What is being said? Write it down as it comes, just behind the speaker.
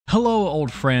Hello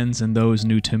old friends and those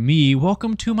new to me,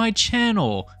 welcome to my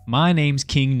channel. My name's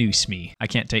King Noosme. I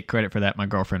can't take credit for that, my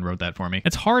girlfriend wrote that for me.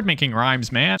 It's hard making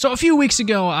rhymes, man. So a few weeks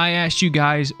ago, I asked you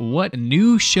guys what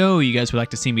new show you guys would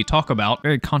like to see me talk about.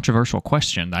 Very controversial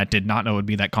question. I did not know it would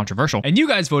be that controversial. And you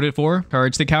guys voted for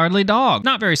Courage the Cowardly Dog.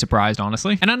 Not very surprised,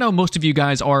 honestly. And I know most of you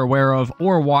guys are aware of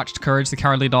or watched Courage the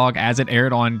Cowardly Dog as it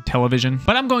aired on television,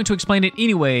 but I'm going to explain it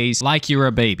anyways like you're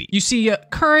a baby. You see,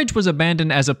 Courage was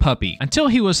abandoned as a puppy until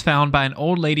he was found by an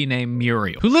old lady named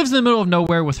Muriel, who lives in the middle of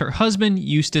nowhere with her husband,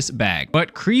 Eustace Bagg.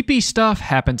 But creepy stuff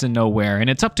happens in nowhere,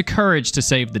 and it's up to Courage to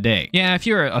save the day. Yeah, if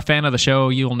you're a fan of the show,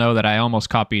 you'll know that I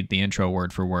almost copied the intro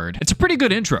word for word. It's a pretty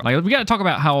good intro. Like, we gotta talk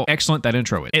about how excellent that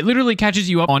intro is. It literally catches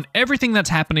you up on everything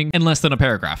that's happening in less than a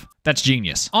paragraph. That's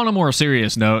genius. On a more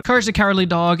serious note, Courage the Cowardly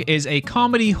Dog is a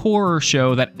comedy horror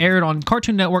show that aired on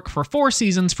Cartoon Network for 4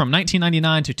 seasons from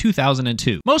 1999 to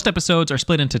 2002. Most episodes are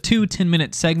split into 2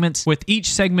 10-minute segments, with each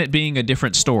segment being a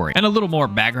different story. And a little more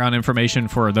background information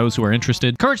for those who are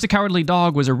interested. Courage the Cowardly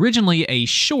Dog was originally a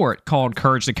short called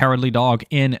Courage the Cowardly Dog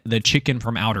in the Chicken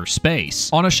from Outer Space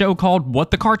on a show called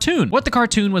What the Cartoon. What the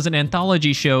Cartoon was an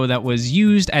anthology show that was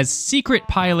used as secret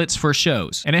pilots for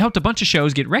shows, and it helped a bunch of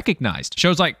shows get recognized.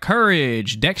 Shows like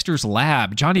Courage, Dexter's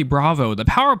Lab, Johnny Bravo, the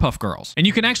Powerpuff Girls. And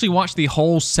you can actually watch the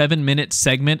whole 7-minute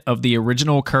segment of the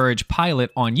original Courage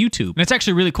pilot on YouTube. And it's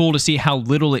actually really cool to see how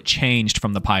little it changed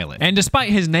from the pilot. And despite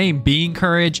his name being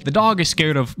Courage, the dog is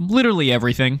scared of literally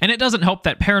everything. And it doesn't help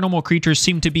that paranormal creatures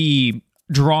seem to be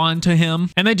drawn to him,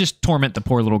 and they just torment the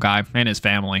poor little guy and his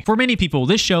family. For many people,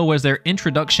 this show was their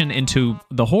introduction into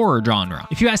the horror genre.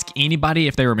 If you ask anybody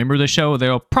if they remember the show,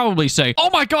 they'll probably say, "Oh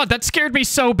my god, that scared me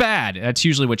so bad." That's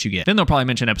usually what you get. Then they'll probably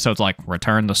mention episodes like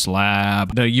Return the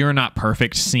Slab, the You're Not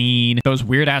Perfect scene, those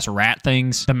weird-ass rat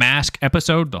things, the Mask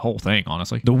episode, the whole thing,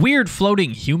 honestly, the weird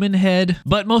floating human head,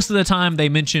 but most of the time they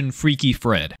mention Freaky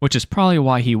Fred, which is probably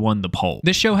why he won the poll.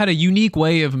 This show had a unique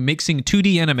way of mixing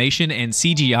 2D animation and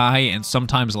CGI and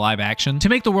sometimes live action to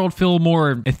make the world feel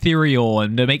more ethereal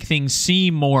and to make things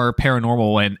seem more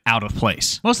paranormal and out of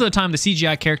place. Most of the time, the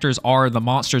CGI characters are the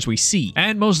monsters we see,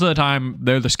 and most of the time,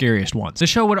 they're the scariest ones. The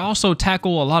show would also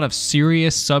tackle a lot of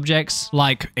serious subjects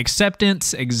like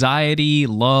acceptance, anxiety,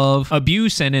 love,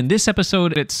 abuse, and in this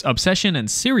episode, it's obsession and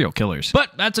serial killers.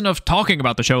 But that's enough talking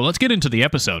about the show. Let's get into the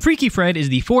episode. Freaky Fred is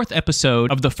the 4th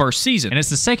episode of the 1st season, and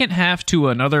it's the second half to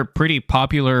another pretty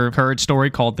popular Courage story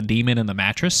called The Demon in the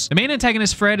Mattress. The main antagonist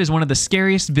Fred is one of the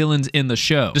scariest villains in the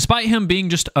show, despite him being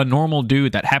just a normal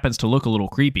dude that happens to look a little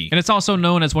creepy. And it's also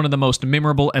known as one of the most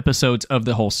memorable episodes of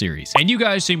the whole series. And you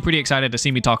guys seem pretty excited to see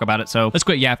me talk about it, so let's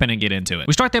quit yapping and get into it.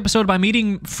 We start the episode by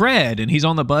meeting Fred, and he's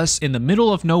on the bus in the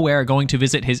middle of nowhere going to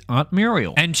visit his Aunt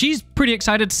Muriel. And she's pretty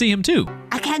excited to see him too.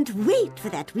 I can't wait for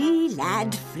that wee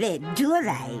lad Fred to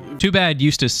arrive. Too bad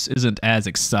Eustace isn't as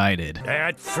excited.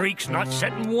 That freak's not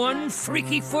setting one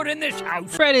freaky foot in this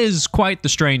house. Fred is quite the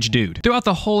strange dude. Throughout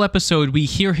the whole episode, we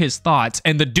hear his thoughts,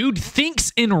 and the dude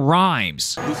thinks in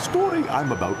rhymes. The story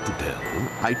I'm about to tell,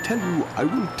 I tell you I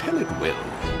will tell it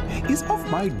well, is of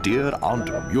my dear Aunt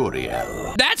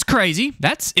Muriel. That's crazy.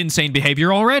 That's insane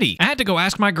behavior already. I had to go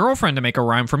ask my girlfriend to make a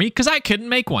rhyme for me because I couldn't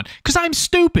make one, because I'm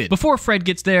stupid. Before Fred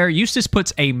gets there, Eustace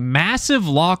puts a massive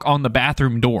lock on the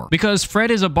bathroom door because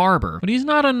Fred is a barber, but he's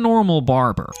not a normal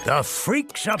barber. The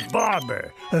freak's a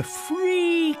barber, a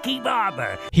freaky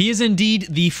barber. He is indeed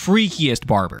the freakiest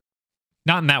barber.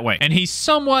 Not in that way. And he's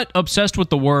somewhat obsessed with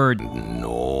the word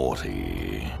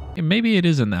Naughty. Maybe it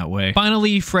is in that way.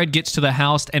 Finally, Fred gets to the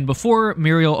house, and before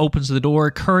Muriel opens the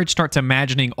door, Courage starts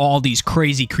imagining all these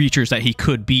crazy creatures that he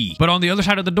could be. But on the other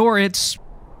side of the door, it's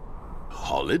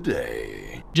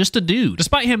Holiday. just a dude.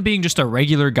 Despite him being just a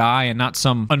regular guy and not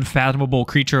some unfathomable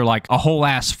creature like a whole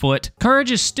ass foot,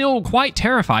 Courage is still quite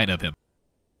terrified of him.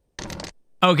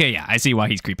 Okay, yeah, I see why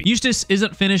he's creepy. Eustace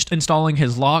isn't finished installing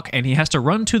his lock, and he has to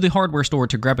run to the hardware store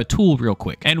to grab a tool real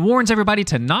quick, and warns everybody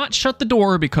to not shut the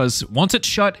door because once it's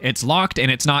shut, it's locked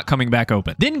and it's not coming back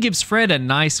open. Then gives Fred a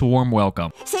nice warm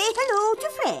welcome. Say hello to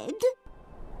Fred.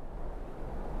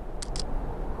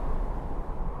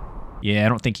 Yeah, I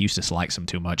don't think Eustace likes him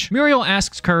too much. Muriel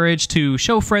asks Courage to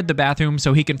show Fred the bathroom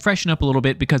so he can freshen up a little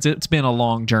bit because it's been a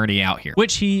long journey out here,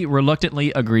 which he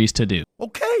reluctantly agrees to do.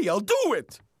 Okay, I'll do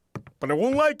it. But I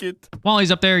won't like it. While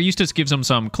he's up there, Eustace gives him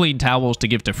some clean towels to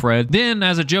give to Fred. Then,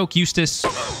 as a joke, Eustace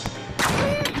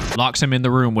locks him in the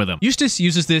room with him. Eustace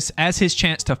uses this as his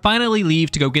chance to finally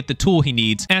leave to go get the tool he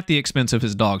needs at the expense of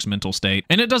his dog's mental state.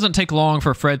 And it doesn't take long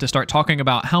for Fred to start talking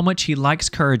about how much he likes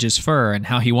Courage's fur and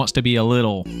how he wants to be a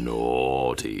little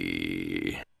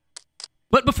Naughty.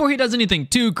 But before he does anything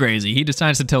too crazy, he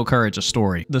decides to tell Courage a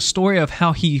story. The story of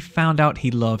how he found out he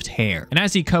loved hair. And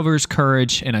as he covers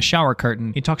Courage in a shower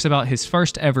curtain, he talks about his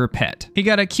first ever pet. He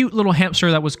got a cute little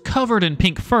hamster that was covered in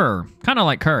pink fur, kind of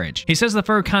like Courage. He says the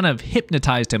fur kind of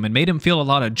hypnotized him and made him feel a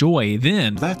lot of joy.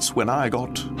 Then That's when I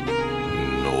got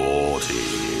naughty.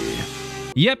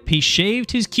 Yep, he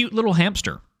shaved his cute little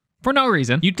hamster. For no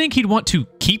reason. You'd think he'd want to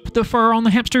keep the fur on the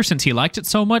hamster since he liked it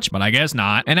so much, but I guess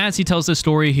not. And as he tells this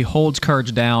story, he holds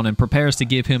Courage down and prepares to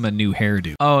give him a new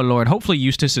hairdo. Oh Lord, hopefully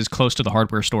Eustace is close to the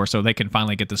hardware store so they can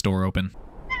finally get this door open.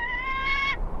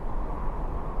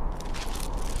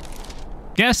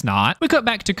 Guess not. We cut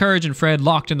back to Courage and Fred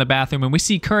locked in the bathroom and we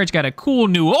see Courage got a cool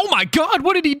new, oh my God,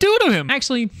 what did he do to him?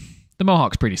 Actually, the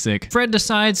mohawk's pretty sick. Fred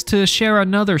decides to share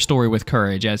another story with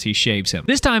Courage as he shaves him.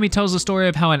 This time he tells the story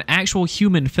of how an actual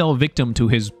human fell victim to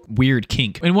his weird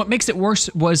kink. And what makes it worse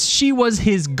was she was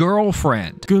his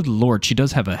girlfriend. Good Lord, she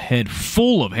does have a head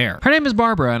full of hair. Her name is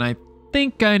Barbara and I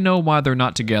think I know why they're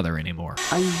not together anymore.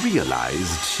 I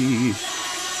realized she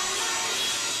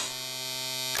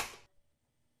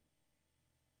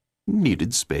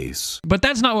needed space. But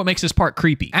that's not what makes this part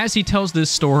creepy. As he tells this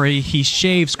story, he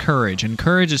shaves Courage, and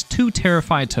Courage is too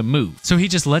terrified to move. So he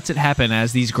just lets it happen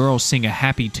as these girls sing a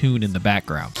happy tune in the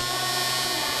background.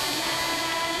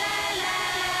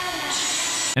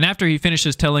 And after he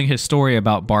finishes telling his story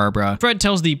about Barbara, Fred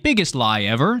tells the biggest lie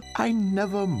ever. I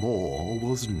never more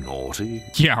was naughty.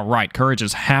 Yeah, right. Courage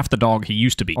is half the dog he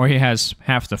used to be. Or he has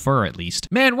half the fur, at least.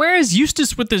 Man, where is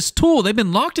Eustace with this tool? They've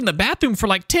been locked in the bathroom for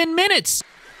like 10 minutes.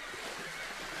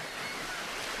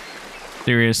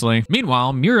 Seriously.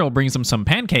 Meanwhile, Muriel brings them some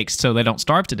pancakes so they don't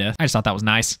starve to death. I just thought that was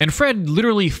nice. And Fred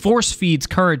literally force feeds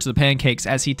Courage the pancakes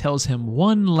as he tells him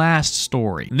one last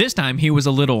story. This time he was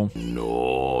a little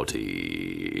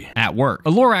naughty at work.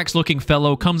 A Lorax-looking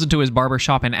fellow comes into his barber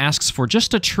shop and asks for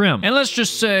just a trim. And let's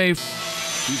just say,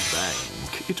 His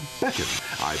bank, it beckoned.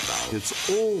 I found it's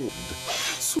old.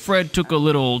 Fred took a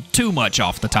little too much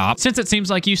off the top. Since it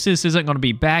seems like Eustace isn't going to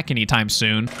be back anytime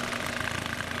soon,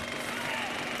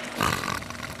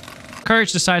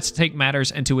 Courage decides to take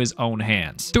matters into his own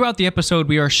hands. Throughout the episode,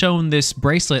 we are shown this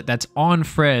bracelet that's on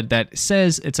Fred that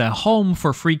says it's a home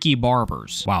for freaky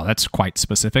barbers. Wow, that's quite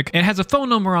specific. It has a phone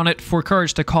number on it for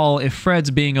Courage to call if Fred's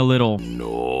being a little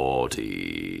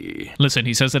naughty. Listen,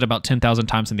 he says it about 10,000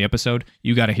 times in the episode.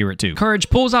 You gotta hear it too. Courage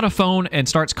pulls out a phone and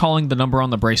starts calling the number on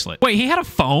the bracelet. Wait, he had a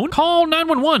phone? Call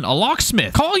 911, a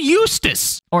locksmith. Call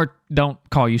Eustace. Or don't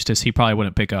call Eustace, he probably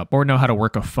wouldn't pick up or know how to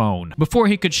work a phone. Before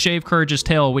he could shave Courage's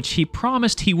tail, which he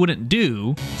promised he wouldn't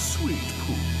do. Sweet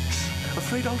pooch,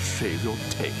 afraid I'll shave your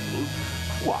tail?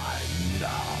 Why,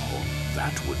 now,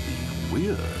 that would be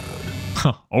weird.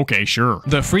 Okay, sure.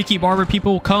 The freaky barber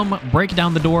people come, break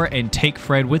down the door, and take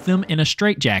Fred with them in a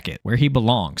straitjacket, where he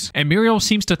belongs. And Muriel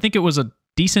seems to think it was a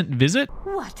decent visit.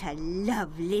 What a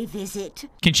lovely visit.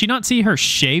 Can she not see her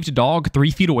shaved dog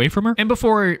 3 feet away from her? And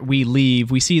before we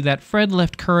leave, we see that Fred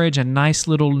left Courage a nice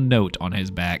little note on his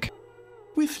back.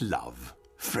 With love,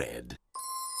 Fred.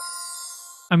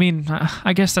 I mean,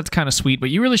 I guess that's kind of sweet, but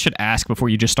you really should ask before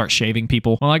you just start shaving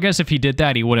people. Well, I guess if he did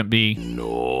that, he wouldn't be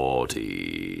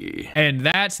naughty. And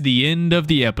that's the end of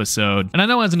the episode. And I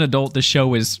know as an adult, this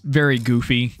show is very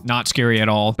goofy, not scary at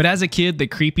all. But as a kid, the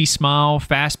creepy smile,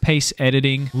 fast-paced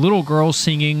editing, little girls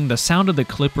singing, the sound of the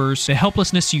clippers, the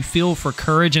helplessness you feel for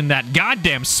Courage, and that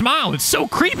goddamn smile, it's so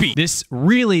creepy. This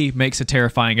really makes a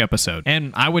terrifying episode.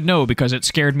 And I would know because it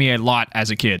scared me a lot as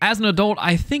a kid. As an adult,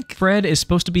 I think Fred is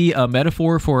supposed to be a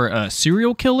metaphor for a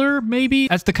serial killer, maybe?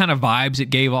 That's the kind of vibes it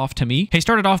gave off to me. He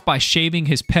started off by shaving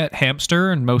his pet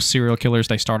hamster, and most serial killers,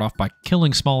 they start off by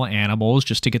killing small animals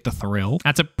just to get the thrill.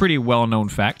 That's a pretty well-known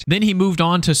fact. Then he moved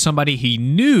on to somebody he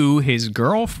knew, his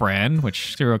girlfriend,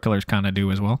 which serial killers kind of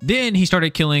do as well. Then he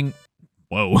started killing...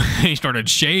 Whoa, he started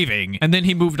shaving. And then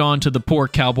he moved on to the poor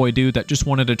cowboy dude that just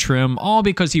wanted a trim, all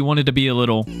because he wanted to be a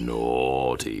little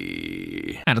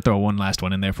naughty. I had to throw one last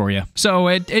one in there for you. So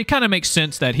it kind of makes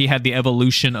sense that he had the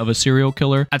evolution of a serial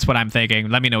killer. That's what I'm thinking.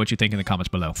 Let me know what you think in the comments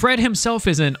below. Fred himself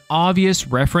is an obvious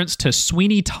reference to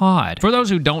Sweeney Todd. For those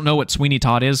who don't know what Sweeney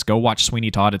Todd is, go watch Sweeney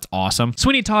Todd. It's awesome.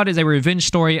 Sweeney Todd is a revenge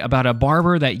story about a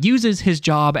barber that uses his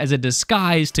job as a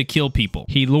disguise to kill people.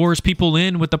 He lures people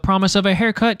in with the promise of a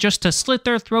haircut just to slit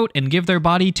their throat and give their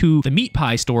body to the meat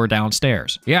pie store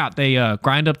downstairs. Yeah, they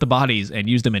grind up the bodies and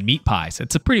use them in meat pies.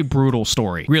 It's a pretty brutal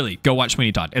story. Really, go watch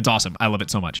Sweeney Todd. It's awesome. I love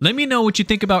it so much. Let me know what you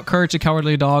think about Courage the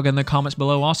Cowardly Dog in the comments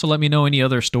below. Also, let me know any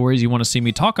other stories you want to see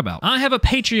me talk about. I have a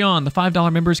Patreon. The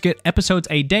 $5 members get episodes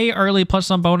a day early, plus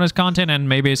some bonus content and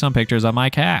maybe some pictures of my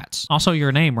cats. Also,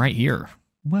 your name right here.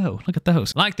 Whoa, look at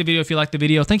those. Like the video if you like the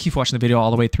video. Thank you for watching the video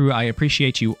all the way through. I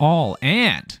appreciate you all,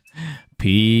 and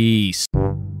peace.